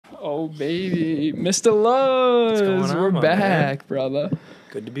Oh, baby. Mr. Luz. What's going on, We're my back, brother.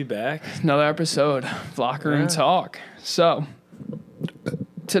 Good to be back. Another episode. Locker Room Talk. So,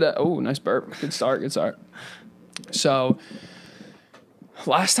 today. Oh, nice burp. Good start. So,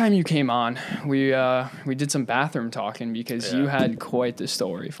 last time you came on, we did some bathroom talking because you had quite the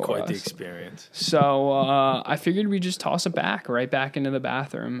story for us. Quite the experience. So, I figured we'd just toss it right back into the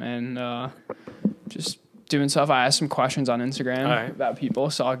bathroom and just doing stuff. I asked some questions on Instagram about people,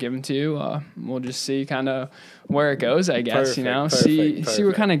 so I'll give them to you. We'll just see kind of where it goes, I guess, Perfect. See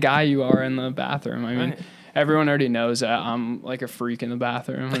what kind of guy you are in the bathroom. I mean, everyone already knows that I'm like a freak in the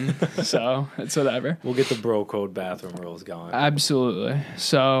bathroom, and so it's whatever. We'll get the bro code bathroom rules going. Absolutely.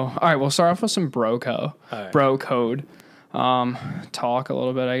 So, all right, we'll start off with some bro code talk a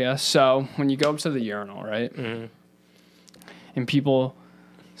little bit, I guess. So, when you go up to the urinal, right, and people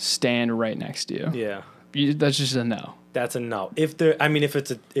stand right next to you, that's just a no. That's a no. If there's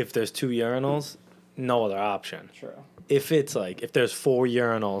two urinals, no other option. True. If there's 4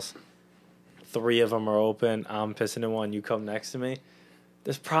 urinals, 3 of them are open, I'm pissing in one, you come next to me,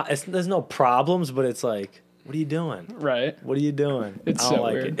 there's no problems, but it's like, what are you doing? Right. What are you doing? It's I don't so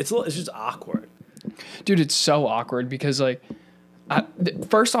like weird. it. It's just awkward. Dude, it's so awkward because, like,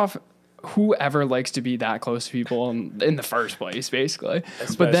 first off, whoever likes to be that close to people in the first place, basically.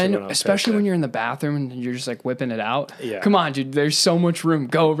 But then, especially when you're in the bathroom and you're just, like, whipping it out. Yeah. Come on, dude. There's so much room.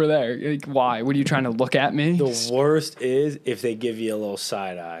 Go over there. Like, why? What are you trying to look at me? The worst is if they give you a little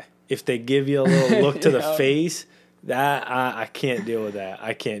side eye. If they give you a little look to the face, that I can't deal with that.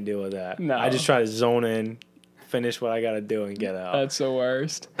 I can't deal with that. No. I just try to zone in, finish what I got to do, and get out. That's the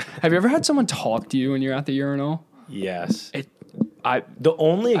worst. Have you ever had someone talk to you when you're at the urinal? Yes. The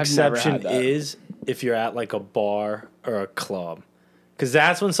only exception is if you're at like a bar or a club. Because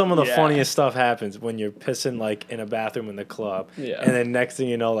that's when some of the funniest stuff happens, when you're pissing like in a bathroom in the club. Yeah. And then next thing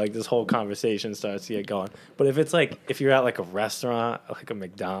you know, like this whole conversation starts to get going. But if you're at like a restaurant, like a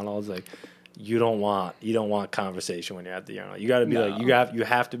McDonald's, like you don't want conversation when you're at the urinal. You got to be you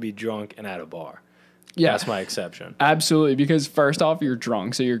have to be drunk and at a bar. Yeah. That's my exception. Absolutely. Because first off, you're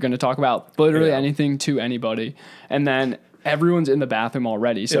drunk. So you're going to talk about literally anything to anybody. And then everyone's in the bathroom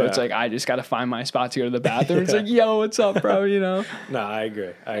already. So it's like, I just got to find my spot to go to the bathroom. It's like, yo, what's up, bro? You know? No, I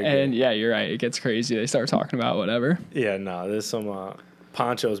agree. And yeah, you're right. It gets crazy. They start talking about whatever. Yeah, no, there's some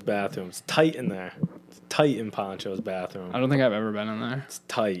Poncho's bathroom. It's tight in there. It's tight in Poncho's bathroom. I don't think I've ever been in there. It's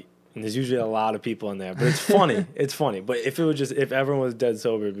tight. And there's usually a lot of people in there. But it's funny. It's funny. But if everyone was dead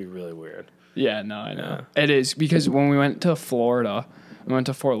sober, it'd be really weird. Yeah, no, I know. Yeah. It is. Because when we went to Florida, we went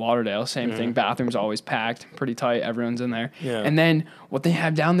to Fort Lauderdale, same thing. Bathroom's always packed, pretty tight. Everyone's in there. Yeah. And then what they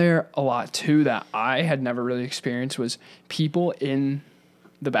have down there a lot, too, that I had never really experienced was people in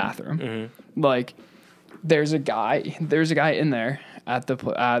the bathroom. Like, there's a guy in there at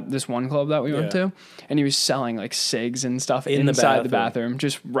this one club that we went to, and he was selling, like, cigs and stuff inside the bathroom.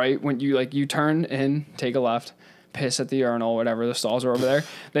 Just right when you turn in, take a left, piss at the urinal, whatever, the stalls are over there.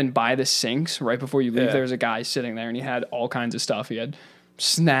 Then by the sinks, right before you leave, there's a guy sitting there, and he had all kinds of stuff. He had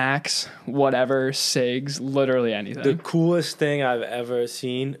snacks, whatever, cigs, literally anything. The coolest thing I've ever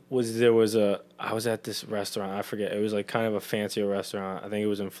seen was I was at this restaurant, I forget, it was like kind of a fancier restaurant. I think it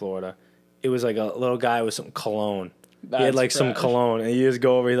was in Florida. It was like a little guy with some cologne. He had like some cologne, and you just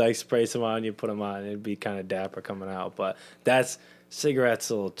go over, he like spray some on, you put them on, and it'd be kind of dapper coming out. But cigarettes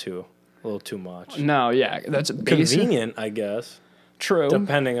a little too much. No, yeah, that's convenient, I guess. True.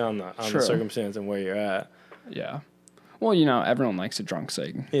 Depending on the circumstance and where you're at. Yeah. Well, you know, everyone likes a drunk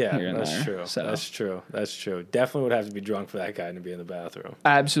cig. Yeah, that's true. So. That's true. Definitely would have to be drunk for that guy to be in the bathroom.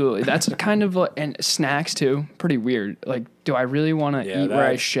 Absolutely. That's kind of like, and snacks too, pretty weird. Like, do I really want to eat where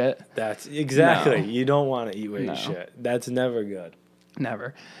I shit? That's exactly. No. You don't want to eat where you shit. That's never good.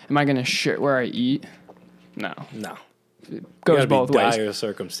 Never. Am I going to shit where I eat? No. No. It goes both ways. Dire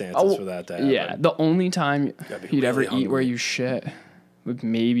circumstances for that to happen. Yeah. The only time you'd ever eat where you shit would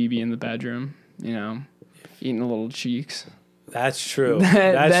maybe be in the bedroom, you know, eating a little cheeks. That's true.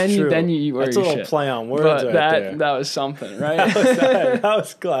 That's true. Then you eat where you shit. That's a little play on words there. That was something, right? that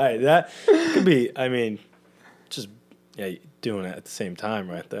was Clyde. That could be, I mean, just doing it at the same time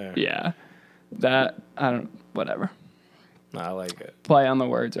right there. Yeah. Whatever. No, I like it. Play on the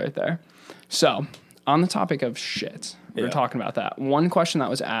words right there. So, on the topic of shit, we were talking about that. One question that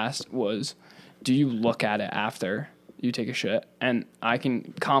was asked was, do you look at it after you take a shit? And I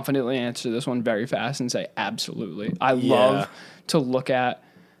can confidently answer this one very fast and say absolutely. I love to look at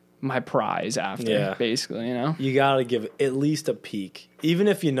my prize after, basically, you know? You got to give it at least a peek. Even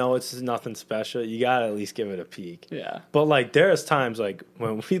if you know it's nothing special, you got to at least give it a peek. Yeah. But, like, there's times, like,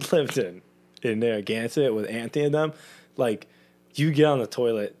 when we lived in Narragansett with Anthony and them, like, You get on the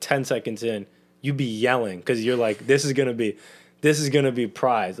toilet 10 seconds in, you be yelling because you're like, this is gonna be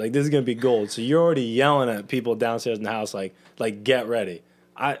prize. Like this is gonna be gold. So you're already yelling at people downstairs in the house, like get ready.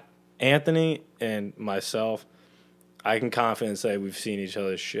 Anthony and myself, I can confidently say we've seen each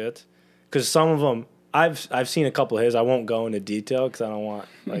other's shit. Because some of them, I've seen a couple of his. I won't go into detail because I don't want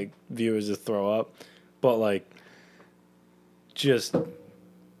like viewers to throw up. But like, just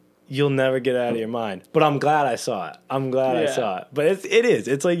you'll never get out of your mind. But I'm glad I saw it. I saw it. But it is.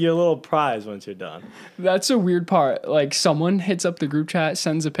 It's like your little prize once you're done. That's a weird part. Like someone hits up the group chat,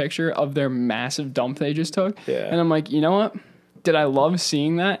 sends a picture of their massive dump they just took, and I'm like, you know what? Did I love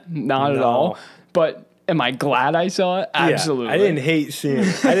seeing that? Not at all. But am I glad I saw it? Absolutely. Yeah, I didn't hate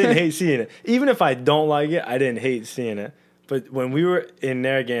seeing it. Even if I don't like it, I didn't hate seeing it. But when we were in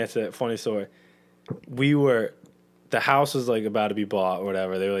Narragansett, funny story, the house was like about to be bought or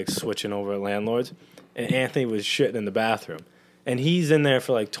whatever. They were like switching over landlords. And Anthony was shitting in the bathroom. And he's in there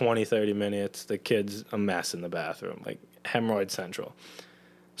for like 20, 30 minutes. The kid's a mess in the bathroom, like hemorrhoid central.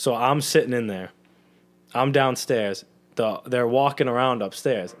 So I'm sitting in there. I'm downstairs. They're walking around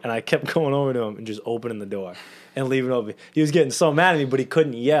upstairs, and I kept going over to him and just opening the door and leaving it open. He was getting so mad at me, but he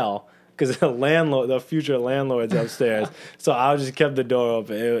couldn't yell because the future landlord's upstairs. So I just kept the door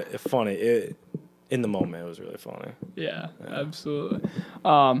open. Funny. In the moment, it was really funny. Yeah. Absolutely.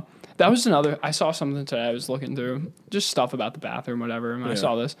 That was another. I saw something today. I was looking through just stuff about the bathroom, whatever, and I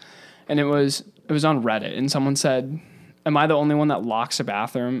saw this, and it was on Reddit, and someone said, "Am I the only one that locks a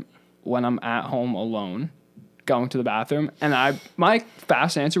bathroom when I'm at home alone?" Going to the bathroom, and my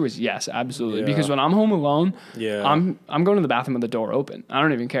fast answer was yes, absolutely. Because when I'm home alone, I'm going to the bathroom with the door open. I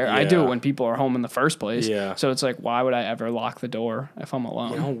don't even care. I do it when people are home in the first place. So it's like, why would I ever lock the door if I'm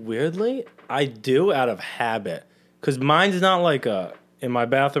alone? You know, weirdly, I do out of habit, because mine's not like in my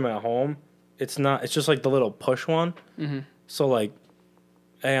bathroom at home. It's not. It's just like the little push one. So like,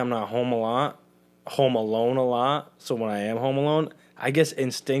 hey, I'm not home alone a lot. So when I am home alone, I guess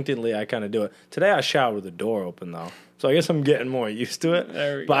instinctively I kind of do it. Today I showered with the door open though, so I guess I'm getting more used to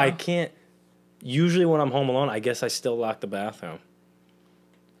it. But I can't. Usually when I'm home alone, I guess I still lock the bathroom.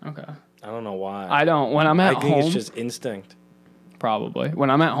 Okay. I don't know why. I don't. When I'm at home, I think it's just instinct. Probably.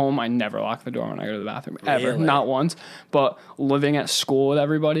 When I'm at home, I never lock the door when I go to the bathroom. Ever. Really? Not once. But living at school with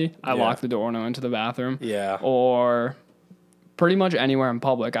everybody, I lock the door when I went to the bathroom. Yeah. Or pretty much anywhere in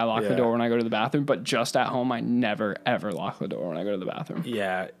public, I lock the door when I go to the bathroom, but just at home, I never, ever lock the door when I go to the bathroom.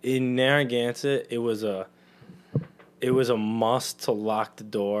 Yeah. In Narragansett, it was a must to lock the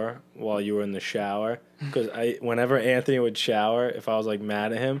door while you were in the shower. Because whenever Anthony would shower, if I was like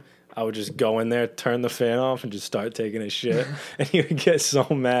mad at him, I would just go in there, turn the fan off, and just start taking a shit. And he would get so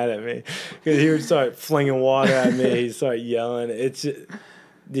mad at me. Because he would start flinging water at me. He'd start yelling.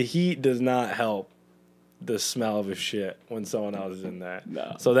 The heat does not help the smell of a shit when someone else is in there.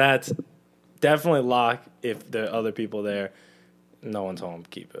 No. So that's definitely lock if there are other people there. No one's home,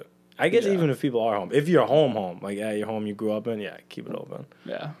 keep it. I guess even if people are home. If you're home, like at your home you grew up in, keep it open.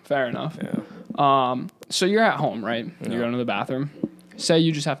 Yeah, fair enough. Yeah. So you're at home, right? You're going to the bathroom. Say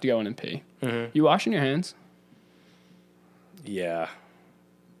you just have to go in and pee. Mm-hmm. You washing your hands? Yeah.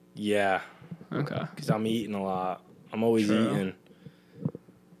 Okay. Because I'm eating a lot. I'm always eating.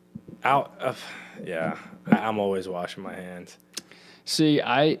 I'm always washing my hands. See,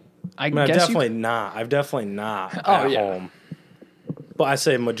 I guess I've definitely not at home. But I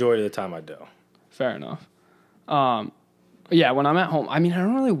say majority of the time I do. Fair enough. Yeah, when I'm at home, I mean, I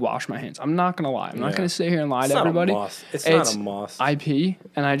don't really wash my hands. I'm not going to lie. I'm not going to sit here and lie to everybody. It's not a must. I pee,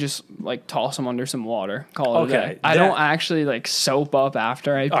 and I just, like, toss them under some water. Call it a day. I don't actually, like, soap up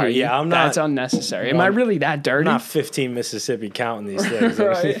after I pee. Right, I'm not. That's unnecessary. Am I really that dirty? I'm not 15 Mississippi counting these things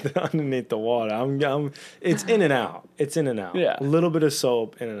underneath the water. It's in and out. Yeah. A little bit of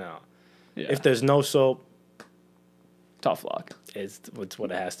soap, in and out. Yeah. If there's no soap, tough luck. It's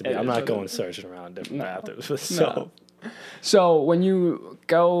what it has to be. I'm not going searching around different bathrooms with soap. So when you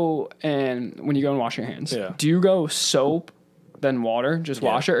go and wash your hands, do you go soap, then water, just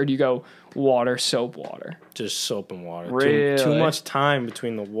wash it, or do you go water, soap, water? Just soap and water. Really? Too much time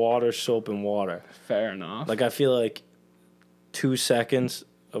between the water, soap, and water. Fair enough. Like I feel like 2 seconds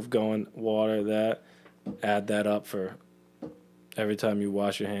of going water, add that up for every time you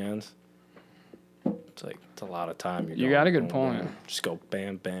wash your hands. It's a lot of time. You got a good point. Just go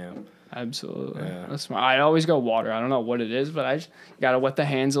bam, bam. Absolutely. Yeah. That's smart. I always go water. I don't know what it is, but I just got to wet the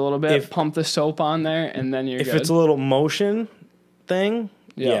hands a little bit, pump the soap on there, and then you're good. If it's a little motion thing,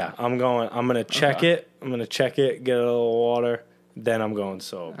 I'm going to check it. I'm going to check it, get a little water, then I'm going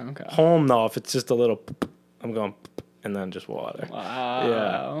soap. Okay. Home, though, if it's just a little, I'm going and then just water. Wow.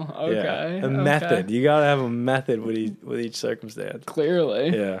 Yeah. Okay. Yeah. A method. You gotta have a method with each circumstance.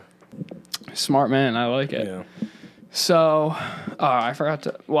 Clearly. Yeah. Smart man. I like it. Yeah. So, I forgot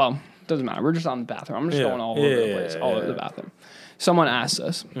to. Well, doesn't matter. We're just on the bathroom. I'm just going all over the place, all over the bathroom. Someone asked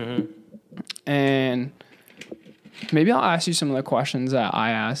this, and maybe I'll ask you some of the questions that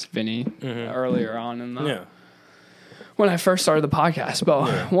I asked Vinny earlier on in the when I first started the podcast.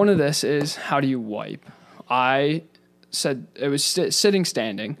 But one of this is, how do you wipe? I said it was sitting,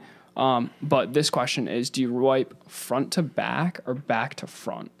 standing. But this question is, do you wipe front to back or back to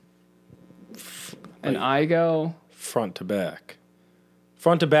front? And I go front to back.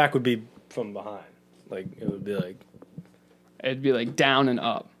 Front to back would be from behind. Like, it would be like... It'd be like down and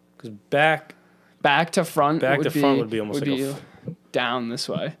up. Because back to front would be almost like down this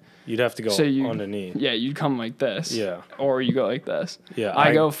way. You'd have to go underneath. Yeah, you'd come like this. Yeah. Or you go like this. Yeah.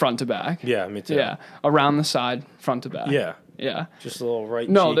 I go front to back. Yeah, me too. Yeah. Around the side, front to back. Yeah. Yeah. Just a little right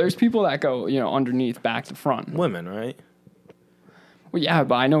No, cheek. there's people that go, underneath, back to front. Women, right? Well, yeah,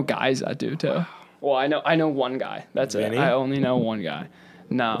 but I know guys that do too. Well, I know one guy. That's Vinny? it. I only know one guy.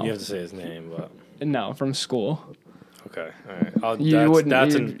 No. You have to say his name, but... No, from school. Okay, all right.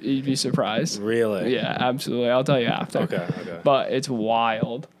 You'd be surprised. Really? Yeah, absolutely. I'll tell you after. Okay. But it's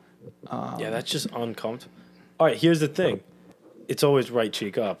wild. Yeah, that's just uncomfortable. All right, here's the thing. It's always right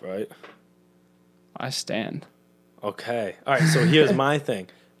cheek up, right? I stand. Okay. All right, so here's my thing.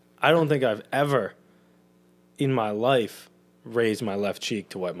 I don't think I've ever in my life raised my left cheek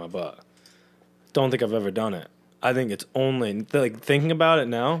to wipe my butt. Don't think I've ever done it. I think it's only, like, thinking about it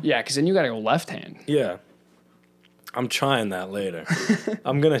now. Yeah, because then you got to go left hand. Yeah. I'm trying that later.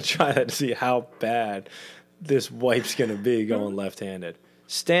 I'm going to try that to see how bad this wipe's going to be going left-handed.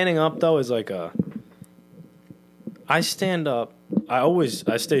 Standing up, though, is like I stand up.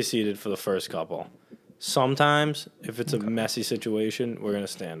 I stay seated for the first couple. Sometimes, if it's a messy situation, we're going to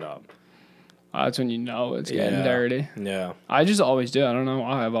stand up. That's when you know it's getting dirty. Yeah. I just always do. I don't know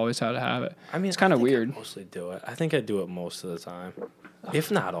why. I've always had to have it. I mean, it's kind of weird. I mostly do it. I think I do it most of the time.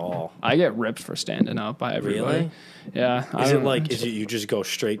 If not all. I get ripped for standing up by everybody. Really? Yeah. Is it you just go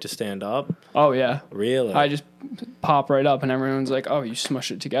straight to stand up? Oh, yeah. Really? I just pop right up and everyone's like, oh, you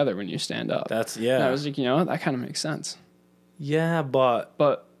smush it together when you stand up. And I was like, that kind of makes sense. Yeah, but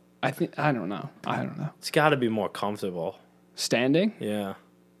I don't know. It's got to be more comfortable. Standing? Yeah.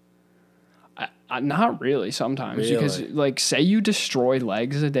 Not really sometimes. Because, like, say you destroy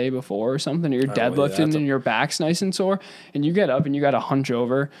legs the day before or something, or you're deadlifting and your back's nice and sore, and you get up and you got to hunch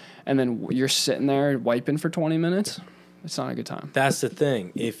over, and then you're sitting there wiping for 20 minutes, it's not a good time. That's the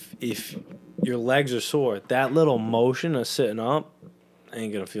thing. If your legs are sore, that little motion of sitting up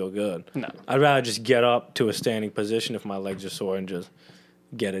ain't going to feel good. No. I'd rather just get up to a standing position if my legs are sore and just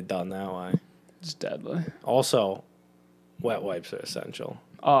get it done that way. It's deadly. Also, wet wipes are essential.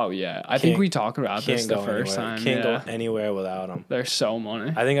 Oh, yeah. I think we talked about this the first time. Can't go anywhere without them. They're so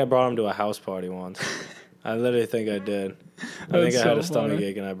money. I think I brought them to a house party once. I literally think I did. I think I had a stomach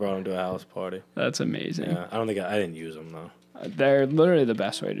ache and I brought them to a house party. That's amazing. Yeah, I didn't use them, though. They're literally the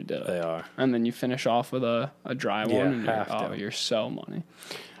best way to do it. They are. And then you finish off with a dry one. And you're so money.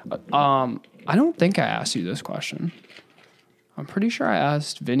 I don't think I asked you this question. I'm pretty sure I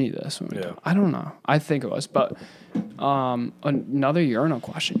asked Vinny this one. Yeah. I don't know. I think it was. But another urinal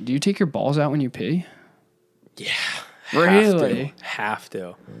question. Do you take your balls out when you pee? Yeah. Really? Have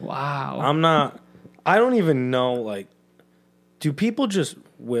to. Wow. I don't even know, like, do people just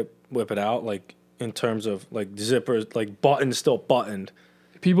whip it out, like, in terms of, like, zippers, like, buttons still buttoned?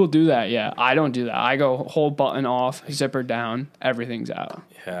 People do that, yeah. I don't do that. I go whole button off, zipper down, everything's out.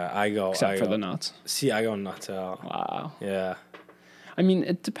 Yeah, Except for the nuts. See, I go nuts out. Wow. Yeah. I mean,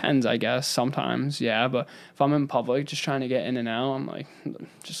 it depends, I guess. Sometimes, yeah. But if I'm in public just trying to get in and out, I'm like,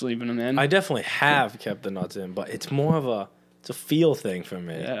 just leaving them in. I definitely have kept the nuts in, but it's more of a feel thing for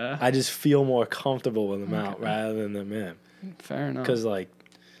me. Yeah. I just feel more comfortable with them out rather than them in. Fair enough. Because, like,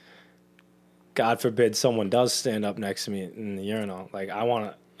 God forbid someone does stand up next to me in the urinal. Like, I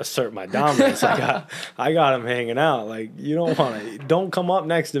want to assert my dominance. I got him hanging out. Like, you don't come up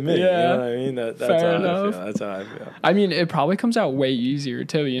next to me. Yeah. You know what I mean? That's Fair how enough. I feel. That's how I feel. I mean, it probably comes out way easier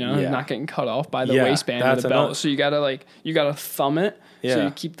too, not getting cut off by the waistband of the belt. So you gotta thumb it. Yeah. So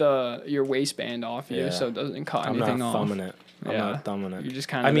you keep your waistband off you so it doesn't cut anything off. I'm not thumbing it. You're just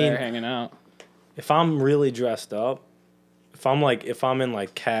kind of there hanging out. If I'm really dressed up, if I'm in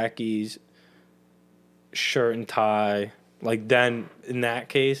like khakis, shirt and tie, Like then in that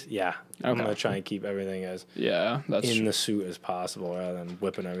case, yeah, I'm gonna try and keep everything as in the suit as possible rather than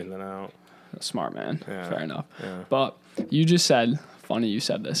whipping everything out. Smart man. Yeah. Fair enough. Yeah. But you just said, funny you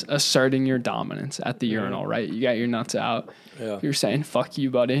said this, asserting your dominance at the urinal, right? You got your nuts out. Yeah. You're saying, fuck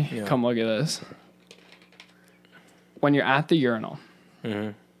you, buddy. Yeah. Come look at this. When you're at the urinal,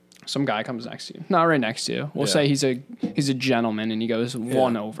 some guy comes next to you. Not right next to you. We'll say he's a gentleman and he goes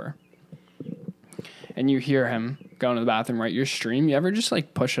one over. And you hear him going to the bathroom, right? Your stream, you ever just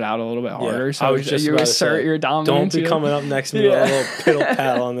like push it out a little bit harder? So you assert your dominance. Don't be coming up next to me with a little piddle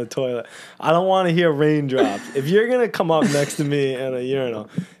paddle on the toilet. I don't want to hear raindrops. If you're gonna come up next to me in a urinal,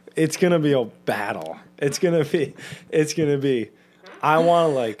 it's gonna be a battle. It's gonna be. I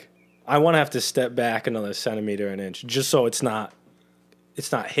want to have to step back another centimeter, an inch, just so it's not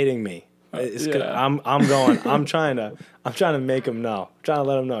hitting me. I'm trying to make him know. I'm trying to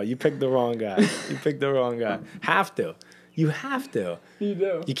let him know. You picked the wrong guy. You have to. You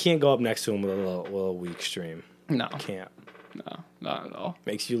do. You can't go up next to him with a little weak stream. No. You can't. No, not at all.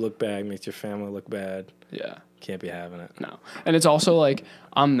 Makes you look bad. Makes your family look bad. Yeah. Can't be having it. No. And it's also like,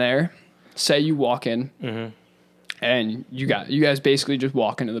 I'm there. Say you walk in. And you guys basically just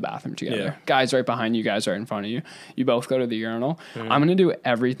walk into the bathroom together. Yeah. Guys right behind you, guys right in front of you. You both go to the urinal. I'm going to do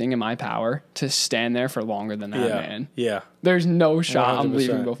everything in my power to stand there for longer than that man. Yeah. There's no shot 100%. I'm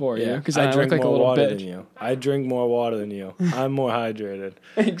leaving before you because I drink like more water than you. I drink more water than you. I'm more hydrated.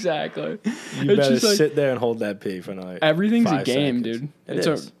 Exactly. You better sit there and hold that pee for like everything's a game, dude.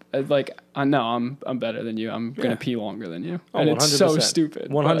 It's like I know I'm better than you. I'm gonna pee longer than you. And 100%. It's so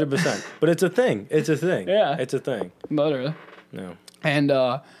stupid. 100%. But it's a thing. It's a thing. Yeah. It's a thing. Literally. Yeah. And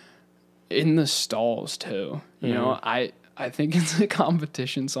in the stalls too. You know, I think it's a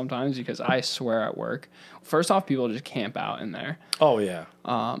competition sometimes because I swear at work. First off, people just camp out in there. Oh yeah.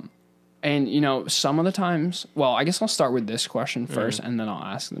 And you know, some of the times, well, I guess I'll start with this question first and then I'll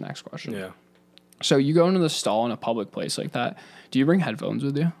ask the next question. Yeah. So you go into the stall in a public place like that. Do you bring headphones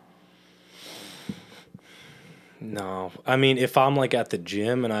with you? No. I mean, if I'm like at the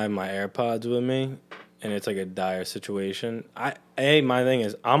gym and I have my AirPods with me and it's like a dire situation, my thing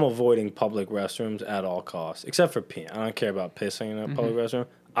is I'm avoiding public restrooms at all costs, except for peeing. I don't care about pissing in a public restroom.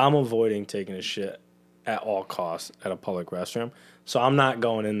 I'm avoiding taking a shit at all costs at a public restroom. So I'm not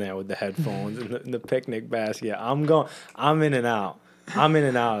going in there with the headphones and the picnic basket. I'm in and out. I'm in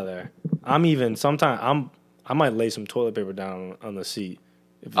and out of there. I might lay some toilet paper down on the seat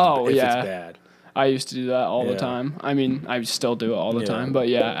if it's bad. I used to do that all the time. I mean, I still do it all the time. But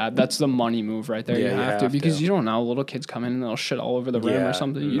that's the money move right there. Yeah, you have to because you don't know. Little kids come in and they'll shit all over the rim or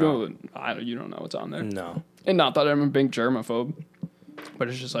something. You don't know what's on there. No. And not that I'm a big germaphobe, but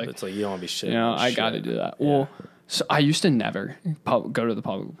it's just like it's like you don't want to be shitting. You know, I got to do that. Yeah. Well, so I used to never go to the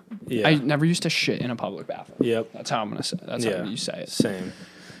public. Yeah. I never used to shit in a public bathroom. Yep. That's how I'm gonna say. That's how you say it. Same.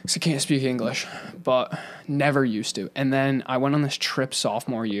 Because I can't speak English, but never used to. And then I went on this trip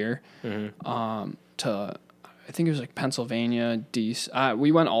sophomore year to, I think it was like Pennsylvania, DC.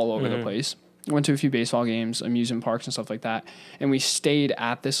 We went all over the place. Went to a few baseball games, amusement parks and stuff like that. And we stayed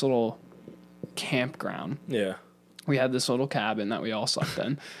at this little campground. Yeah. We had this little cabin that we all slept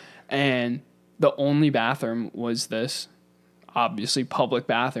in. And the only bathroom was this, obviously, public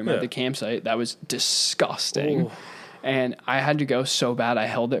bathroom at the campsite. That was disgusting. Ooh. And I had to go so bad, I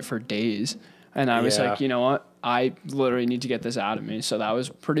held it for days. And I was like, you know what? I literally need to get this out of me. So that was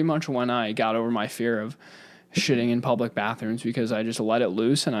pretty much when I got over my fear of shitting in public bathrooms because I just let it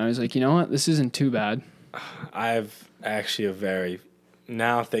loose. And I was like, you know what? This isn't too bad. I have actually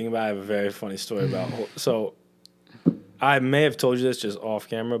now thinking about it, I have a very funny story about. So I may have told you this just off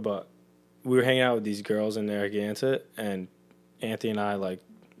camera, but we were hanging out with these girls in Narragansett. And Anthony and I,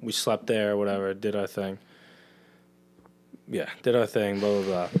 we slept there or whatever, did our thing. Yeah, did our thing, blah, blah,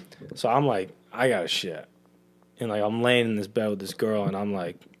 blah. So I'm like, I got to shit. And, I'm laying in this bed with this girl, and I'm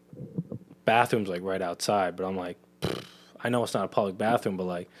like, bathroom's, right outside. But I'm like, I know it's not a public bathroom,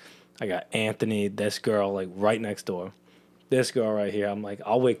 but, I got Anthony, this girl, right next door. This girl right here. I'm like,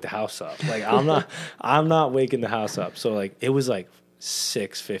 I'll wake the house up. I'm not waking the house up. So, it was,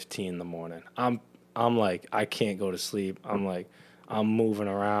 6:15 in the morning. I'm like, I can't go to sleep. I'm moving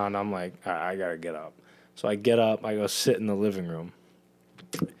around. I'm like, all right, I got to get up. So I get up, I go sit in the living room.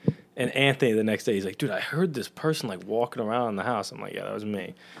 And Anthony the next day, he's like, dude, I heard this person walking around in the house. I'm like, yeah, that was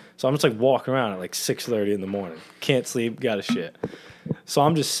me. So I'm just walking around at 6:30 in the morning. Can't sleep, gotta shit. So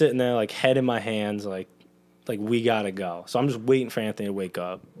I'm just sitting there head in my hands, we gotta go. So I'm just waiting for Anthony to wake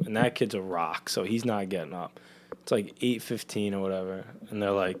up. And that kid's a rock, so he's not getting up. It's 8:15 or whatever. And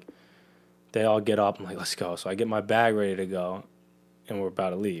they all get up. I'm like, let's go. So I get my bag ready to go, and we're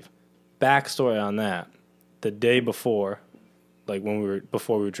about to leave. Backstory on that. The day before, like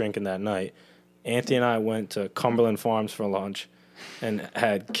before we were drinking that night. Anthony and I went to Cumberland Farms for lunch and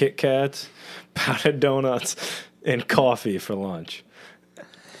had Kit Kats, powdered donuts, and coffee for lunch.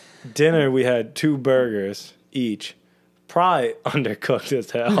 Dinner, we had 2 burgers each, probably undercooked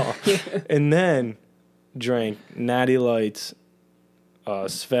as hell. And then drank Natty Lights,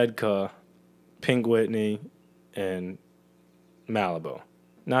 Svedka, Pink Whitney, and Malibu.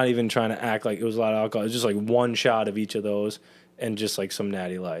 Not even trying to act like it was a lot of alcohol. It was just like 1 shot of each of those and just like some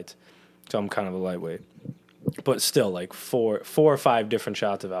Natty Lights. So I'm kind of a lightweight. But still like 4 or 5 different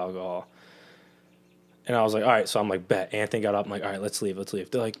shots of alcohol. And I was like, all right. So I'm like, bet. Anthony got up. I'm like, all right, let's leave.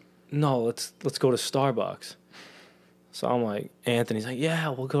 They're like, no, let's go to Starbucks. So I'm like, Anthony's like, yeah,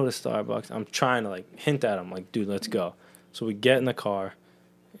 we'll go to Starbucks. I'm trying to like hint at him, like, dude, let's go. So we get in the car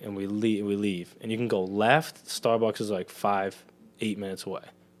and we leave. And you can go left. Starbucks is like 8 minutes away.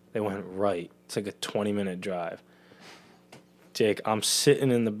 They went right. It's like a 20-minute drive. Jake, I'm sitting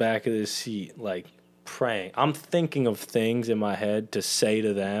in the back of the seat, like praying. I'm thinking of things in my head to say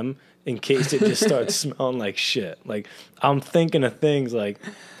to them in case it just starts smelling like shit. Like, I'm thinking of things like,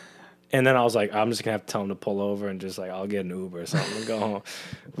 and then I was like, I'm just gonna have to tell them to pull over and just like, I'll get an Uber or something and go home.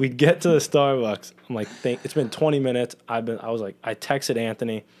 We get to the Starbucks. I'm like, it's been 20 minutes. I texted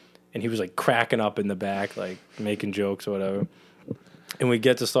Anthony and he was like cracking up in the back, like making jokes or whatever. And we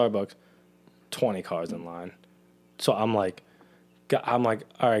get to Starbucks, 20 cars in line. So I'm like, all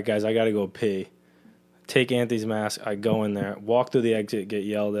right, guys, I got to go pee. Take Anthony's mask. I go in there, walk through the exit, get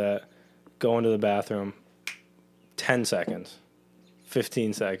yelled at, go into the bathroom. 10 seconds,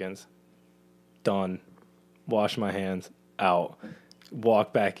 15 seconds, done. Wash my hands, out.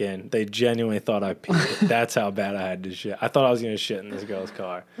 Walk back in. They genuinely thought I peed. That's how bad I had to shit. I thought I was going to shit in this girl's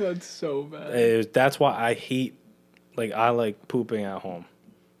car. That's so bad. That's why I hate, like, I like pooping at home,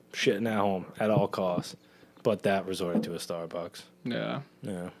 shitting at home at all costs. But that resorted to a Starbucks. Yeah.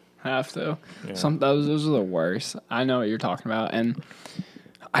 Yeah. Have to. Yeah. Those are the worst. I know what you're talking about. And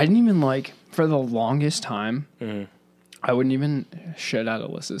I didn't even like, for the longest time, I wouldn't even shit at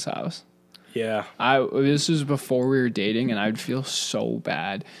Alyssa's house. Yeah. This was before we were dating, and I'd feel so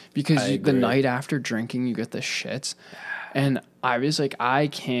bad because the night after drinking, you get the shits. And I was like, I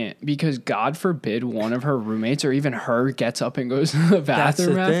can't, because God forbid one of her roommates or even her gets up and goes to the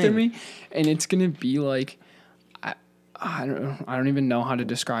bathroom after me. And it's going to be like, I don't even know how to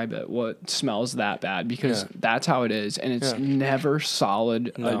describe it, what smells that bad, because that's how it is. And it's never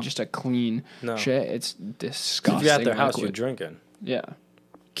solid, just a clean shit. It's disgusting. If you're at their house, you're drinking. Yeah.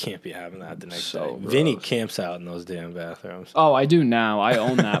 Can't be having that the next day. Vinny camps out in those damn bathrooms. Oh, I do now. I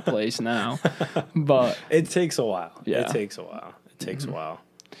own that place now. But it takes a while. Yeah. It takes a while.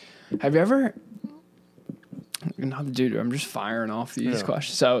 Have you ever, dude, I'm just firing off these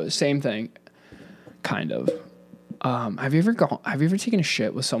questions. So same thing, kind of. Have you ever taken a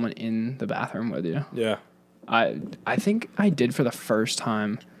shit with someone in the bathroom with you? Yeah. I think I did for the first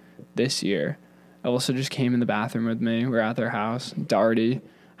time this year. Alyssa just came in the bathroom with me. We were at their house. Darty.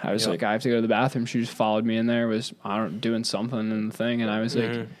 I was like, I have to go to the bathroom. She just followed me in there, doing something in the thing. And I was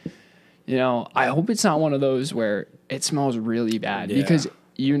like, I hope it's not one of those where it smells really bad. Because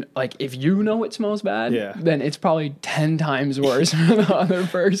if you know it smells bad, then it's probably 10 times worse for the other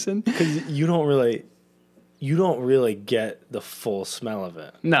person. Because you don't really get the full smell of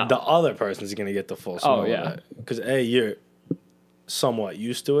it. No. The other person's going to get the full smell of it. Because, you're somewhat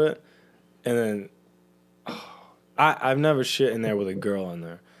used to it. And then I've never shit in there with a girl in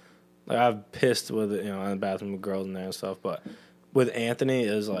there. Like, I've pissed with it, in the bathroom with girls in there and stuff. But with Anthony,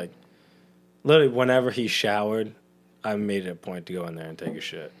 it was like, literally whenever he showered, I made it a point to go in there and take a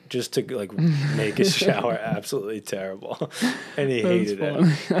shit. Just to, like, make his shower absolutely terrible. And he hated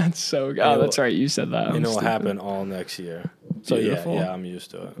it. That's so good. Oh, that's right. You said that. And it'll happen all next year. So, beautiful. Yeah, I'm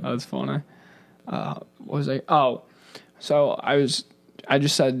used to it. That's funny. What was I? Oh, so I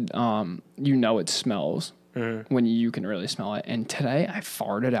just said, it smells when you can really smell it. And today I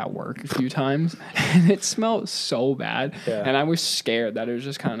farted at work a few times and it smelled so bad. Yeah. And I was scared that it was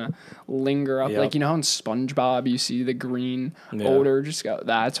just kind of linger up. Yep. Like, how in SpongeBob you see the green odor just go.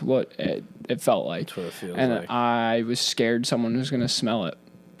 That's what it felt like. That's what it feels and like. I was scared someone was going to smell it.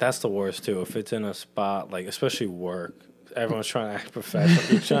 That's the worst too. If it's in a spot, like especially work, everyone's trying to act professional.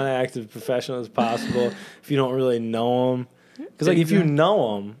 You're trying to act as professional as possible. If you don't really know them. Because, like, if you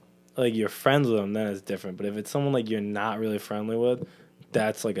know them, like, you're friends with them, then it's different. But if it's someone, like, you're not really friendly with,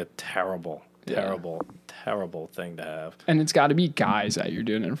 that's, like, a terrible thing to have. And it's got to be guys that you're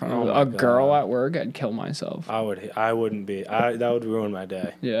doing it in front of. A girl at work, I'd kill myself. I wouldn't be. That would ruin my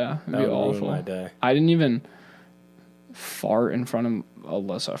day. Yeah, it'd be awful. Ruin my day. I didn't even, fart in front of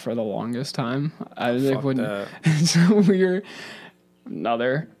Alyssa for the longest time. I was like, when so we're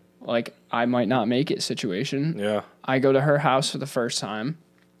another like I might not make it situation. Yeah. I go to her house for the first time.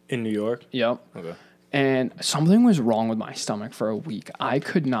 In New York? Yep. Okay. And something was wrong with my stomach for a week. I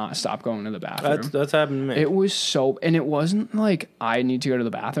could not stop going to the bathroom. That's happened to me. It was so, and it wasn't like I need to go to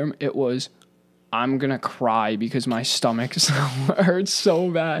the bathroom. It was, I'm going to cry because my stomach hurts so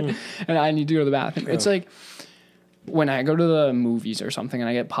bad and I need to go to the bathroom. Yeah. It's like when I go to the movies or something and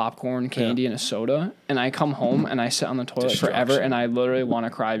I get popcorn, candy, and a soda, and I come home and I sit on the toilet forever and I literally want to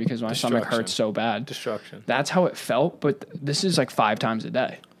cry because my stomach hurts so bad. Destruction. That's how it felt, but this is like 5 times a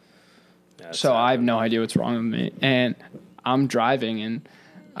day. So I have no idea what's wrong with me. And I'm driving and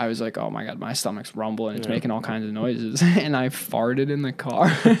I was like, oh my God, my stomach's rumbling. It's making all kinds of noises. And I farted in the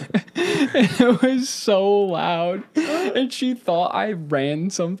car. It was so loud. And she thought I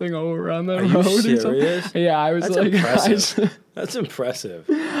ran something over on the road. Are you serious? Yeah, I was like, impressive. That's impressive.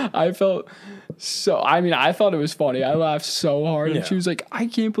 I felt so, I mean, I thought it was funny. I laughed so hard. And she was like, I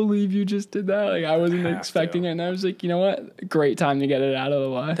can't believe you just did that. Like, I wasn't expecting it. And I was like, you know what? Great time to get it out of the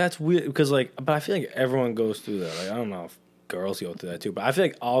way. That's weird because, like, but I feel like everyone goes through that. Like, I don't know if girls go through that too, but I feel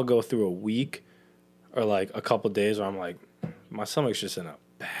like I'll go through a week or like a couple days where I'm like, my stomach's just in a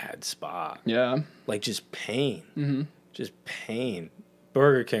bad spot. Yeah. Like, just pain. Mm-hmm. Just pain.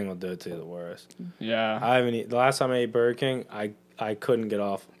 Burger King will do it to you the worst. Yeah. I haven't eaten. The last time I ate Burger King, I couldn't get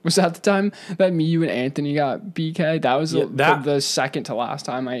off. Was that the time that you and Anthony got BK? That was the second to last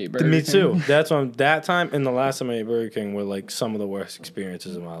time I ate Burger King. Me too. That's when that time and the last time I ate Burger King were like some of the worst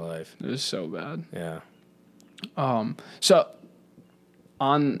experiences of my life. It was so bad. Yeah. So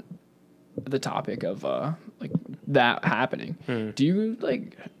on the topic of like that happening, do you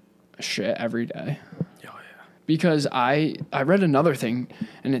like shit every day? Oh yeah. Because I read another thing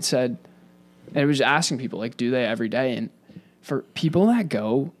and it said, and it was asking people like, do they every day? And for people that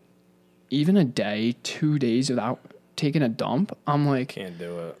go even a day, 2 days without taking a dump, I'm like, can't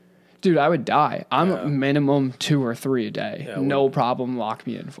do it. Dude, I would die. I'm minimum 2 or 3 a day. Yeah, no problem. Lock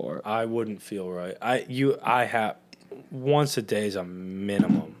me in for it. I wouldn't feel right. I have once a day is a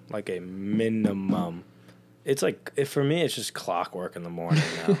minimum, like a minimum. It's like for me, it's just clockwork in the morning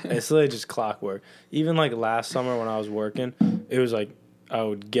now. It's literally just clockwork. Even like last summer when I was working, it was like I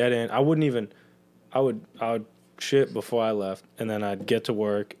would get in. I would shit before I left, and then I'd get to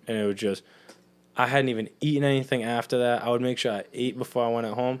work, and it would just. I hadn't even eaten anything after that. I would make sure I ate before I went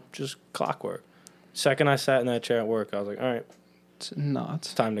at home. Just clockwork. Second I sat in that chair at work, I was like, all right, it's nuts.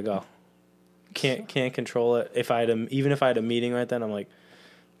 It's time to go. Can't control it. Even if I had a meeting right then, I'm like,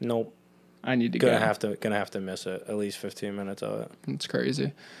 nope. I need to gonna have to miss it at least 15 minutes of it. It's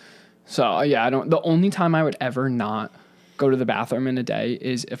crazy. So yeah, the only time I would ever not go to the bathroom in a day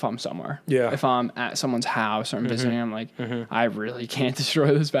is if I'm somewhere. Yeah. If I'm at someone's house or I'm visiting, I'm like, I really can't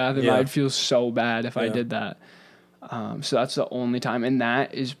destroy this bathroom. Yeah. I'd feel so bad if I did that. So that's the only time, and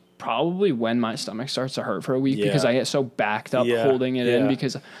that is probably when my stomach starts to hurt for a week because I get so backed up holding it in.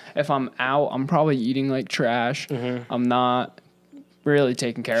 Because if I'm out, I'm probably eating like trash. I'm not really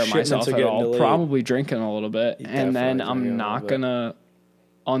taking care of myself at all. Delayed. Probably drinking a little bit, and then I'm not gonna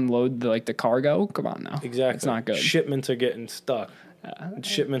unload the cargo. Come on now. Exactly. It's not good. Shipments are getting stuck.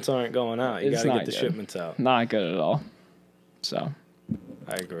 Shipments aren't going out. You got to get the shipments out. Not good at all. So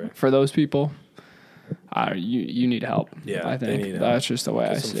I agree. For those people, you need help. Yeah, I think they need that's help. Just the way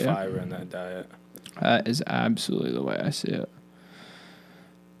I see it. Some fiber in that diet. That is absolutely the way I see it.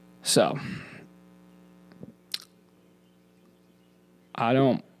 So I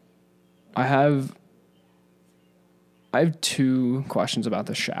have 2 questions about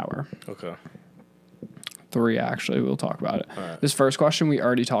the shower. Okay. 3, actually. We'll talk about it. All right. This first question we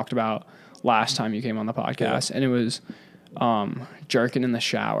already talked about last time you came on the podcast, and it was jerking in the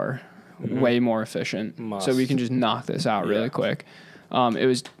shower. Way more efficient. So we can just knock this out really quick. It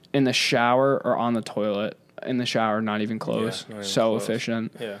was in the shower or on the toilet. In the shower, not even close. Not even close.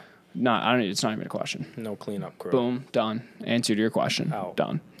 Efficient. Yeah. It's not even a question. No cleanup crew. Boom, done. Answer to your question. Out.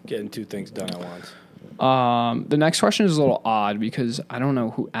 Done. Getting 2 things done at once. The next question is a little odd because I don't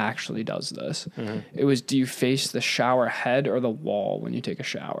know who actually does this. It was, do you face the shower head or the wall when you take a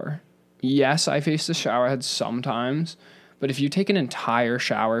shower? Yes, I face the shower head sometimes, but if you take an entire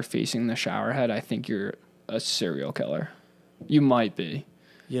shower facing the shower head, I think you're a serial killer. You might be.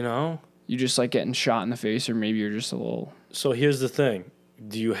 You know? You just like getting shot in the face, or maybe you're just a little... So here's the thing.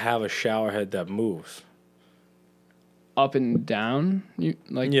 Do you have a shower head that moves? Up and down? Yeah,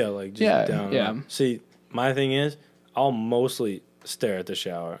 like just down. Yeah. Up. See, my thing is, I'll mostly stare at the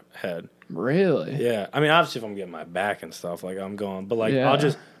shower head. Really? Yeah. I mean, obviously if I'm getting my back and stuff, like I'm going, but like I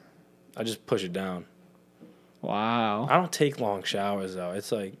just push it down. Wow. I don't take long showers though.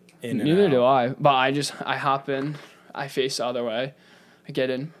 It's like in and Neither out. do I. But I hop in, I face the other way, I get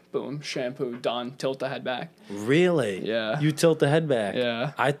in, boom, shampoo, done, tilt the head back. Really? Yeah. You tilt the head back.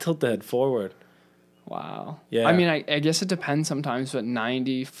 Yeah. I tilt the head forward. Wow. Yeah. I mean, I guess it depends sometimes, but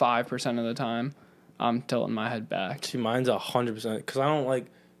 95% of the time, I'm tilting my head back. See, mine's 100% because I don't like.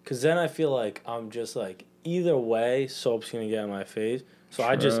 Because then I feel like I'm just like either way, soap's gonna get in my face. So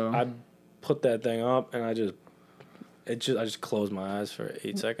True. I put that thing up and I just close my eyes for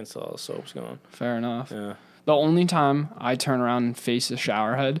 8 seconds till all the soap's gone. Fair enough. Yeah. The only time I turn around and face the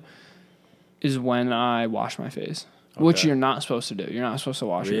shower head is when I wash my face, which you're not supposed to do. You're not supposed to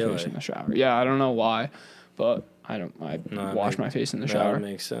wash your face in the shower. Yeah, I don't know why, but I wash my face in the shower. That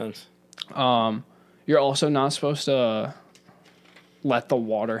makes sense. You're also not supposed to let the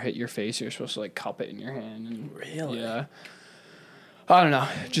water hit your face. You're supposed to like cup it in your hand. And, Really? Yeah. I don't know.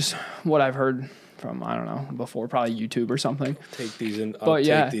 Just what I've heard from, I don't know, before, probably YouTube or something. Take these in. But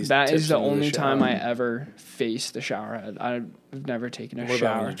yeah, that is the only time I ever face the shower head. I've never taken a shower. What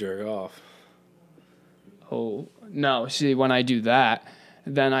about when you jerk off? Oh, no. See, when I do that,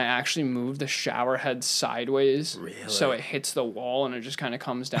 then I actually move the shower head sideways. Really? So it hits the wall and it just kind of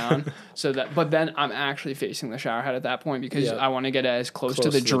comes down. But then I'm actually facing the shower head at that point because I want to get it as close to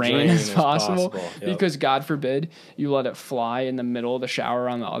the drain as possible. Yep. Because God forbid you let it fly in the middle of the shower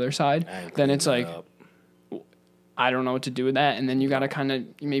on the other side. Then it's like, I don't know what to do with that. And then you got to kind of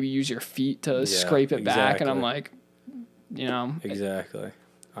maybe use your feet to scrape it back. And I'm like, Exactly.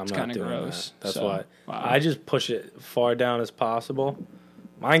 It's kind of gross. That's why I just push it far down as possible.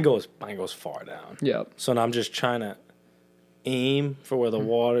 Mine goes far down. Yep. So now I'm just trying to aim for where the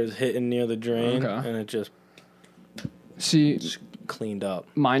water is hitting near the drain, and it just cleaned up.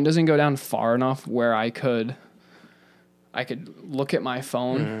 Mine doesn't go down far enough where I could look at my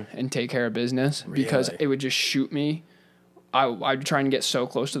phone and take care of business because it would just shoot me. I'd try and get so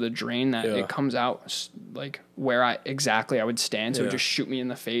close to the drain that it comes out like where I would stand. So it would just shoot me in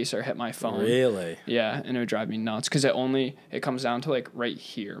the face or hit my phone. Really? Yeah, and it would drive me nuts because it comes down to like right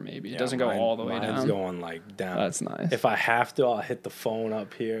here maybe. It doesn't go all the way down. Mine's going like down. That's nice. If I have to, I'll hit the phone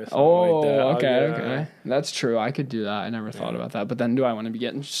up here. Okay. That's true. I could do that. I never thought about that. But then do I want to be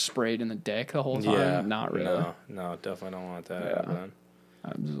getting sprayed in the dick the whole time? Yeah. Not really. No, definitely don't want that happening.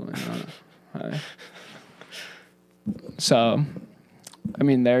 Absolutely not. So, I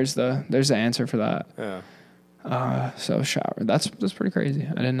mean, there's the answer for that. Yeah. So shower. That's pretty crazy.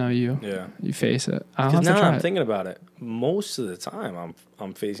 I didn't know you face it. Because now I'm thinking about it. Most of the time,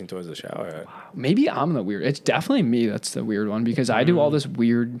 I'm facing towards the shower head. Maybe I'm the weird. It's definitely me that's the weird one because I do all this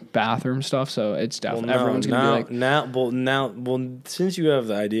weird bathroom stuff. So it's definitely everyone's gonna be like since you have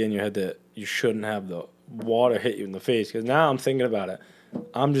the idea in your head that you shouldn't have the water hit you in the face, because now I'm thinking about it,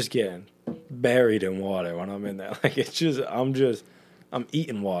 I'm just getting buried in water when I'm in there. Like I'm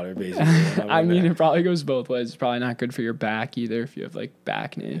eating water basically. I mean, it probably goes both ways. It's probably not good for your back either if you have like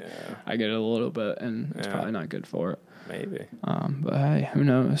back knee. Yeah. I get it a little bit, and it's probably not good for it. Maybe. But hey, who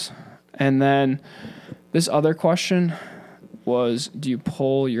knows? And then this other question was, do you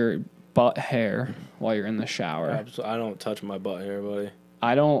pull your butt hair while you're in the shower? I don't touch my butt hair, buddy.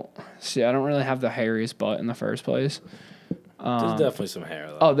 I don't really have the hairiest butt in the first place. There's definitely some hair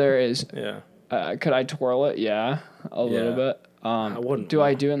though. Oh, there is. Yeah. Could I twirl it? Yeah, a little bit. I wouldn't. Do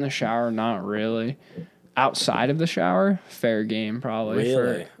I do it in the shower? Not really. Outside of the shower, fair game probably.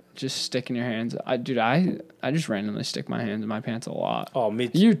 Really? For just sticking your hands. I just randomly stick my hands in my pants a lot. Oh, me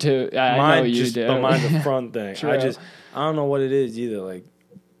too. You too. I know you do. But mine's the front thing. I don't know what it is either. Like,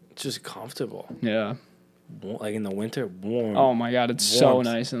 it's just comfortable. Yeah. Like in the winter, warm. Oh my God, it's so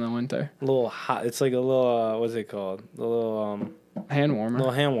nice in the winter. A little hot. It's like a little, what's it called? A little, hand warmer.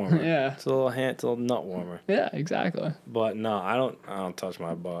 Little hand warmer. Yeah. It's a little nut warmer. Yeah, exactly. But no, I don't touch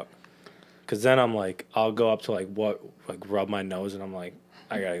my butt. Cause then I'm like, I'll go up to rub my nose and I'm like,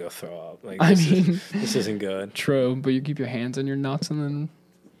 I gotta go throw up. Like, this isn't good. True, but you keep your hands on your nuts and then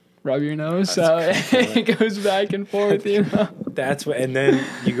rub your nose, so it goes back and forth, you know. That's what, and then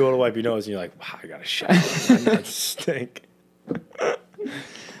you go to wipe your nose and you're like, wow, I got a shower. My nuts stink.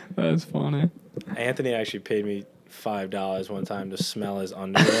 That's funny. Anthony actually paid me $5 one time to smell his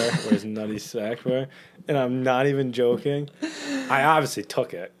underwear where his nutty sacks were, and I'm not even joking. I obviously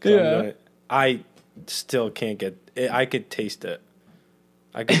took it. Yeah. I still can't get it. I could taste it.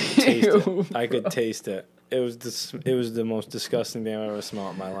 I could taste it. I could taste it. It was the most disgusting thing I've ever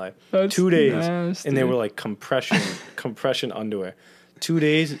smelled in my life. That's 2 days, nasty. and they were like compression underwear. 2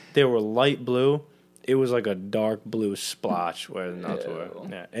 days, they were light blue. It was like a dark blue splotch where the nuts were.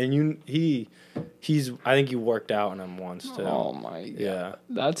 Yeah, and he's. I think you worked out on him once too. Oh my God. Yeah,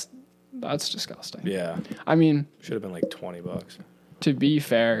 that's That's disgusting. Yeah. I mean, should have been like $20. To be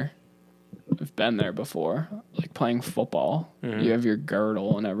fair, I've been there before. Like playing football, you have your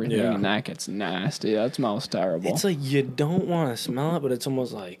girdle and everything, and that gets nasty. That smells terrible. It's like you don't want to smell it, but it's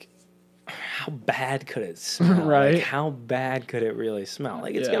almost like, how bad could it smell? Right? Like, how bad could it really smell?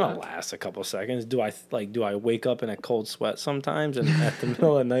 Like, it's gonna last a couple seconds. Do I wake up in a cold sweat sometimes and at the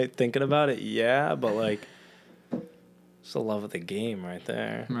middle of the night thinking about it? Yeah, but like, it's the love of the game right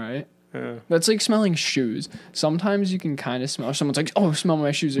there. Right. Yeah. That's like smelling shoes. Sometimes you can kind of smell. Someone's like, "Oh, smell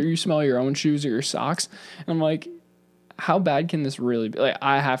my shoes," or you smell your own shoes or your socks. And I'm like, how bad can this really be? Like,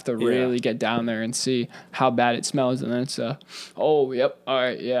 I have to really get down there and see how bad it smells, and then it's oh, yep, all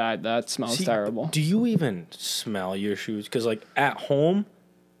right, yeah, that smells terrible. Do you even smell your shoes? Because like at home,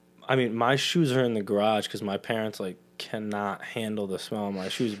 I mean, my shoes are in the garage because my parents like cannot handle the smell of my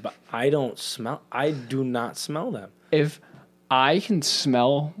shoes, but I do not smell them. If I can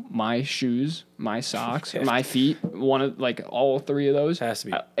smell my shoes, my socks, my feet, one of like all three of those, it has to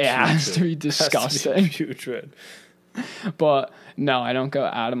be. It has to be disgusting. It has to be putrid. But no, I don't go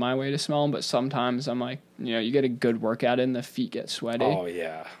out of my way to smell them. But sometimes I'm like, you get a good workout in, the feet get sweaty. Oh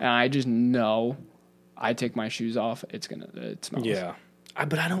yeah. And I just know, I take my shoes off, it smells. Yeah.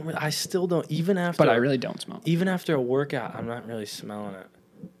 But I don't. I still don't. Even after. But I really don't smell. Even after a workout, I'm not really smelling it.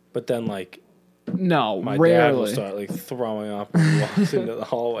 But then like. No, my rarely. dad will start like throwing up when he walks into the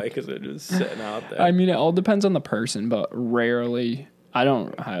hallway because they're just sitting out there. I mean, it all depends on the person, but rarely. I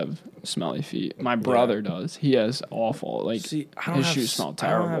don't have smelly feet. My brother does. He has awful. Like, his shoes smell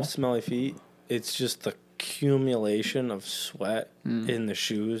terrible. I don't have smelly feet. It's just the accumulation of sweat in the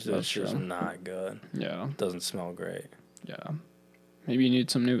shoes that's just not good. Yeah. It doesn't smell great. Yeah. Maybe you need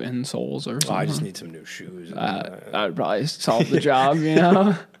some new insoles or something. I just need some new shoes. That would probably solve the job, you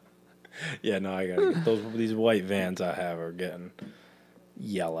know? Yeah, no, I gotta get these white Vans I have are getting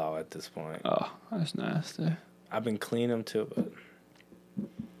yellow at this point. Oh, that's nasty. I've been cleaning them too, but.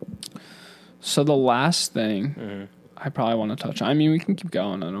 So the last thing I probably want to touch on. I mean, we can keep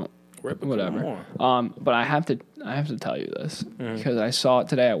going. I don't. Whatever. But I have to tell you this because I saw it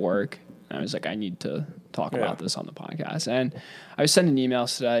today at work and I was like, I need to talk about this on the podcast. And I was sending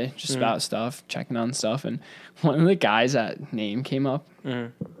emails today just about stuff, checking on stuff, and one of the guys that name came up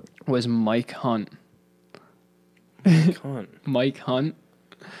was Mike Hunt. Mike Hunt. Mike Hunt.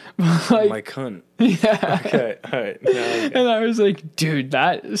 Mike Hunt. Yeah. Okay. All right. And I was like, dude,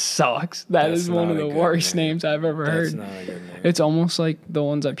 that sucks. That's one of the worst names I've ever heard. That's not a good name. It's almost like the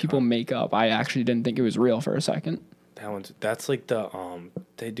ones that people make up. I actually didn't think it was real for a second. That's like the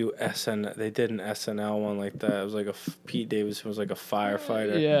they did an SNL one like that. It was like Pete Davidson was like a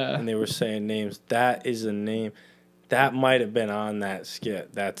firefighter. Yeah. And they were saying names. That is a name. That might have been on that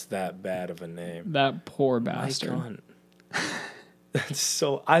skit. That's that bad of a name. That poor bastard. Mike Hunt. That's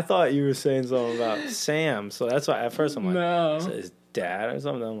so. I thought you were saying something about Sam, so that's why at first I'm like, no, is it his dad or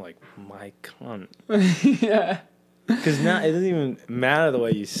something? I'm like, Mike Hunt. Yeah. Because now it doesn't even matter the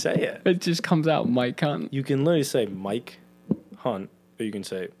way you say it. It just comes out Mike Hunt. You can literally say Mike Hunt, or you can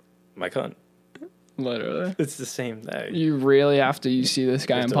say Mike Hunt. Literally. It's the same thing. You really, after you see this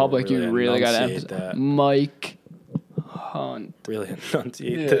guy in public, you really got to emphasize that. Mike Hunt. Really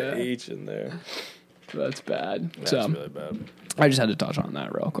enunciate the H in there. That's bad. That's really bad. I just had to touch on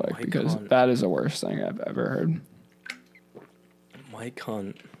that real quick because that is the worst thing I've ever heard. Mike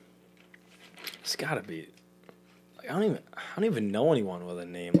Hunt. It's got to be. Like, I don't even know anyone with a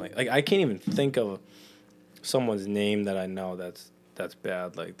name like I can't even think of someone's name that I know that's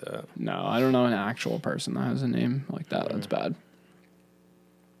bad like that. No, I don't know an actual person that has a name like that. That's bad.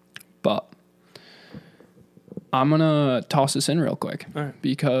 But I'm going to toss this in real quick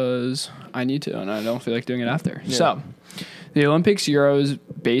because I need to, and I don't feel like doing it after. Yeah. So, the Olympics, Euros,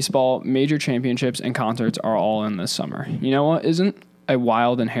 baseball, major championships, and concerts are all in this summer. You know what isn't? A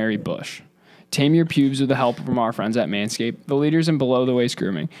wild and hairy bush. Tame your pubes with the help from our friends at Manscaped, the leaders in below-the-waist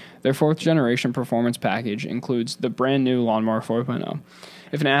grooming. Their 4th-generation performance package includes the brand-new Lawnmower 4.0.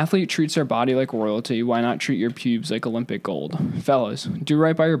 If an athlete treats their body like royalty, why not treat your pubes like Olympic gold? Fellas, do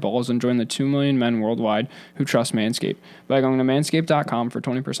right by your balls and join the 2 million men worldwide who trust Manscaped by going to manscaped.com for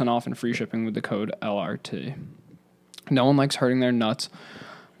 20% off and free shipping with the code LRT. No one likes hurting their nuts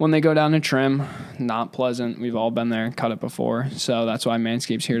when they go down to trim. Not pleasant. We've all been there, cut it before. So that's why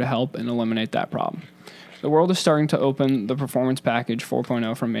Manscaped's here to help and eliminate that problem. The world is starting to open the Performance Package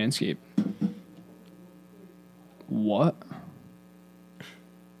 4.0 from Manscaped. What?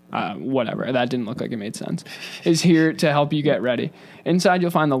 whatever, that didn't look like it made sense, is here to help you get ready. Inside,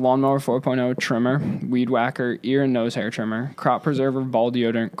 you'll find the Lawnmower 4.0 trimmer, Weed Whacker, ear and nose hair trimmer, Crop Preserver ball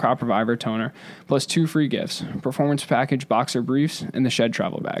deodorant, Crop Reviver toner, plus 2 free gifts, Performance Package boxer briefs, and the Shed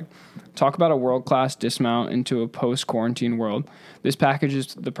travel bag. Talk about a world-class dismount into a post-quarantine world. This package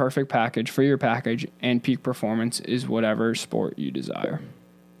is the perfect package for your package, and peak performance is whatever sport you desire.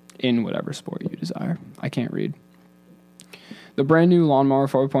 In whatever sport you desire. I can't read. The brand new Lawnmower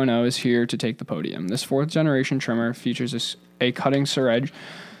 4.0 is here to take the podium. This 4th generation trimmer features a cutting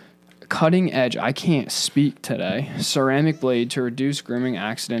edge, I can't speak today, ceramic blade to reduce grooming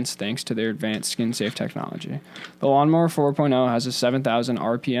accidents thanks to their advanced skin safe technology. The Lawnmower 4.0 has a 7,000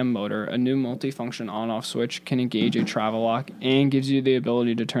 RPM motor, a new multifunction on-off switch, can engage a travel lock, and gives you the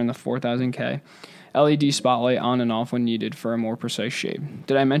ability to turn the 4000K LED spotlight on and off when needed for a more precise shave.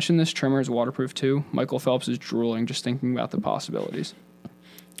 Did I mention this trimmer is waterproof too? Michael Phelps is drooling just thinking about the possibilities.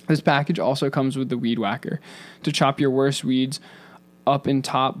 This package also comes with the Weed Whacker to chop your worst weeds up and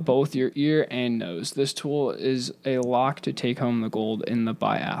top both your ear and nose. This tool is a lock to take home the gold in the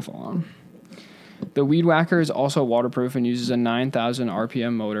biathlon. The Weed Whacker is also waterproof and uses a 9,000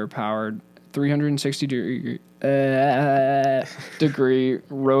 RPM motor powered 360 degree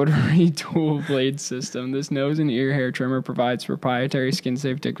rotary dual blade system. This nose and ear hair trimmer provides proprietary skin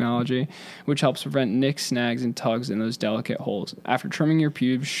safe technology, which helps prevent nicks, snags, and tugs in those delicate holes. After trimming your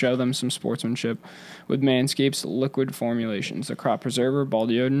pubes, show them some sportsmanship with Manscaped's liquid formulations. The Crop Preserver ball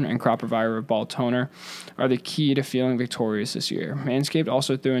deodorant and Crop Reviver ball toner are the key to feeling victorious this year. Manscaped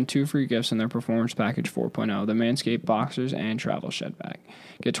also threw in 2 free gifts in their Performance Package 4.0, the Manscaped Boxers and Travel Shed Bag.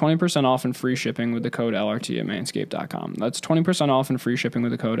 Get 20% off and free shipping with the code LRT at manscaped.com. That's 20% off and free shipping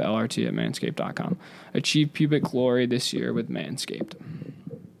with the code LRT at manscaped.com. Achieve pubic glory this year with Manscaped.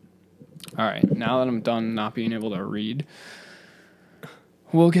 All right, now that I'm done not being able to read,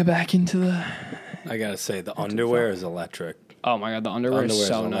 we'll get back into the... I gotta say, the underwear is electric. Oh my God, the underwear is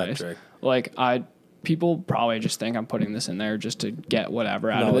so nice. Like, people probably just think I'm putting this in there just to get whatever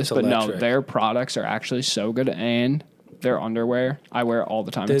out of this, but no, their products are actually so good, and their underwear, I wear it all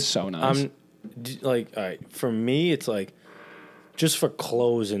the time. It's so nice. All right, for me, it's like, just for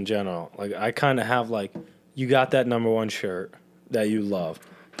clothes in general, like, I kind of have, like, you got that number 1 shirt that you love.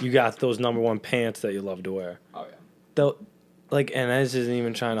 You got those number 1 pants that you love to wear. Oh, yeah. And this isn't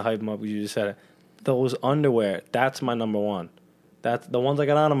even trying to hype them up, you just said it. Those underwear, that's my number 1. That's the ones I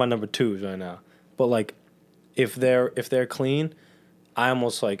got on are my number 2s right now. But, like, if they're clean, I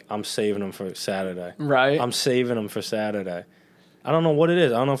almost, like, I'm saving them for Saturday. Right. I'm saving them for Saturday. I don't know what it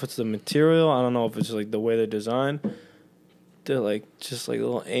is. I don't know if it's the material. I don't know if it's, like, the way they're designed. They're, like, just like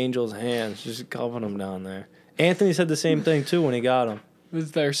little angels' hands just covering them down there. Anthony said the same thing, too, when he got them.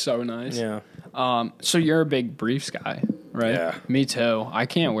 They're so nice. Yeah. So you're a big briefs guy, right? Yeah. Me, too. I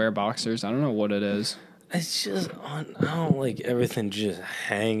can't wear boxers. I don't know what it is. It's just, I don't like everything just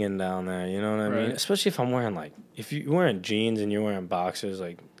hanging down there, you know what I mean? Especially if I'm wearing, like, if you're wearing jeans and you're wearing boxers,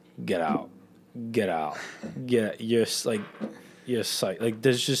 like, get out. You're sight. Like,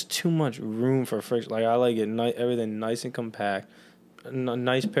 there's just too much room for friction. Like, I like it, everything nice and compact. A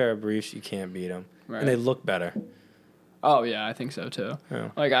nice pair of briefs, you can't beat them. Right. And they look better. Oh, yeah, I think so, too.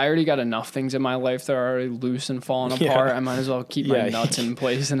 Yeah. Like, I already got enough things in my life that are already loose and falling apart. I might as well keep my nuts in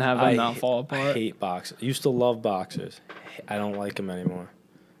place and have them not fall apart. I hate boxers. I used to love boxers. I don't like them anymore.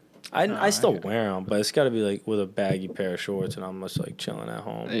 I still wear them, but it's got to be, like, with a baggy pair of shorts, and I'm just, like, chilling at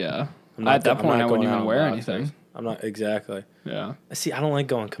home. Yeah. At that point, I wouldn't even wear anything. I'm not, exactly. Yeah. See, I don't like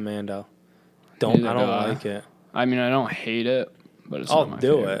going commando. I don't like it. I mean, I don't hate it, but it's I'll not my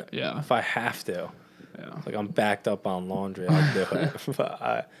do favorite. it. Yeah. If I have to. Yeah. Like, I'm backed up on laundry, I'll do it.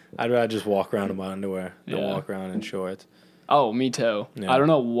 But I'd rather just walk around in my underwear than walk around in shorts. Oh, me too. Yeah. I don't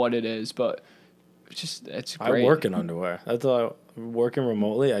know what it is, but it's great. I work in underwear. That's all. Working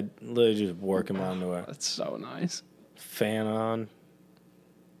remotely, I literally just work in my underwear. That's so nice. Fan on.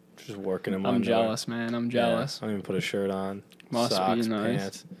 Just working in my underwear. I'm jealous, man. I'm jealous. Yeah, I don't even put a shirt on. Must socks, be nice.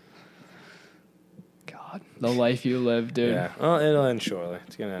 Pants. God, the life you live, dude. Yeah. Well, it'll end shortly.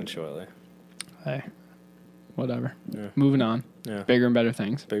 It's going to end shortly. Hey. Whatever. Yeah. Moving on. Yeah. Bigger and better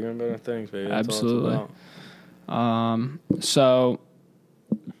things. Bigger and better things, baby. That's absolutely. All it's about. So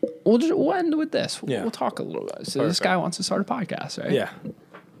we'll end with this. Yeah. We'll talk a little bit. So this guy wants to start a podcast, right? Yeah.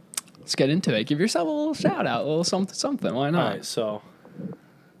 Let's get into it. Give yourself a little shout out, a little something. Why not? All right. So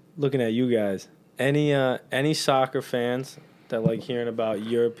looking at you guys, any soccer fans that like hearing about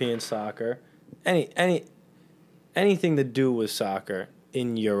European soccer, anything to do with soccer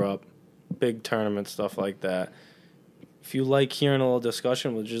in Europe, big tournament stuff like that. If you like hearing a little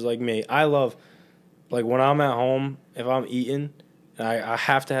discussion, which is like me, I love, like when I'm at home, if I'm eating I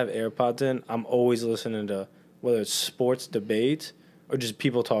have to have AirPods in. I'm always listening to whether it's sports debates or just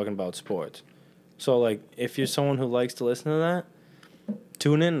people talking about sports. So, like, if you're someone who likes to listen to that,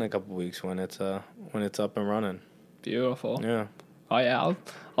 tune in a couple weeks when it's up and running. Beautiful. Yeah. Oh yeah,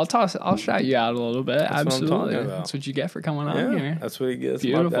 I'll shout you out a little bit. That's Absolutely. What That's what you get for coming on here. That's what he gets.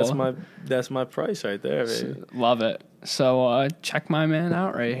 Beautiful. That's my price right there, baby. Love it. So check my man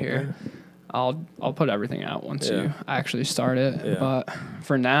out right here. I'll put everything out once you actually start it. Yeah. But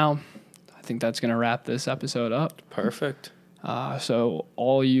for now, I think that's gonna wrap this episode up. Perfect. So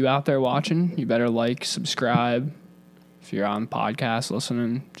all you out there watching, you better like, subscribe. If you're on podcast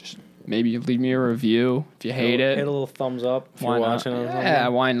listening, just maybe leave me a review. If you hate it, hit a little thumbs up if you're watching. Yeah,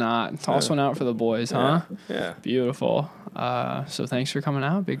 why not? Toss one out for the boys, huh? Yeah. Beautiful. So thanks for coming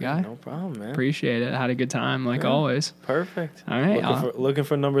out, big guy. No problem, man. Appreciate it. Had a good time, like always. Perfect. All right. Looking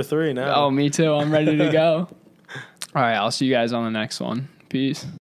for number 3 now. Oh, me too. I'm ready to go. All right. I'll see you guys on the next one. Peace.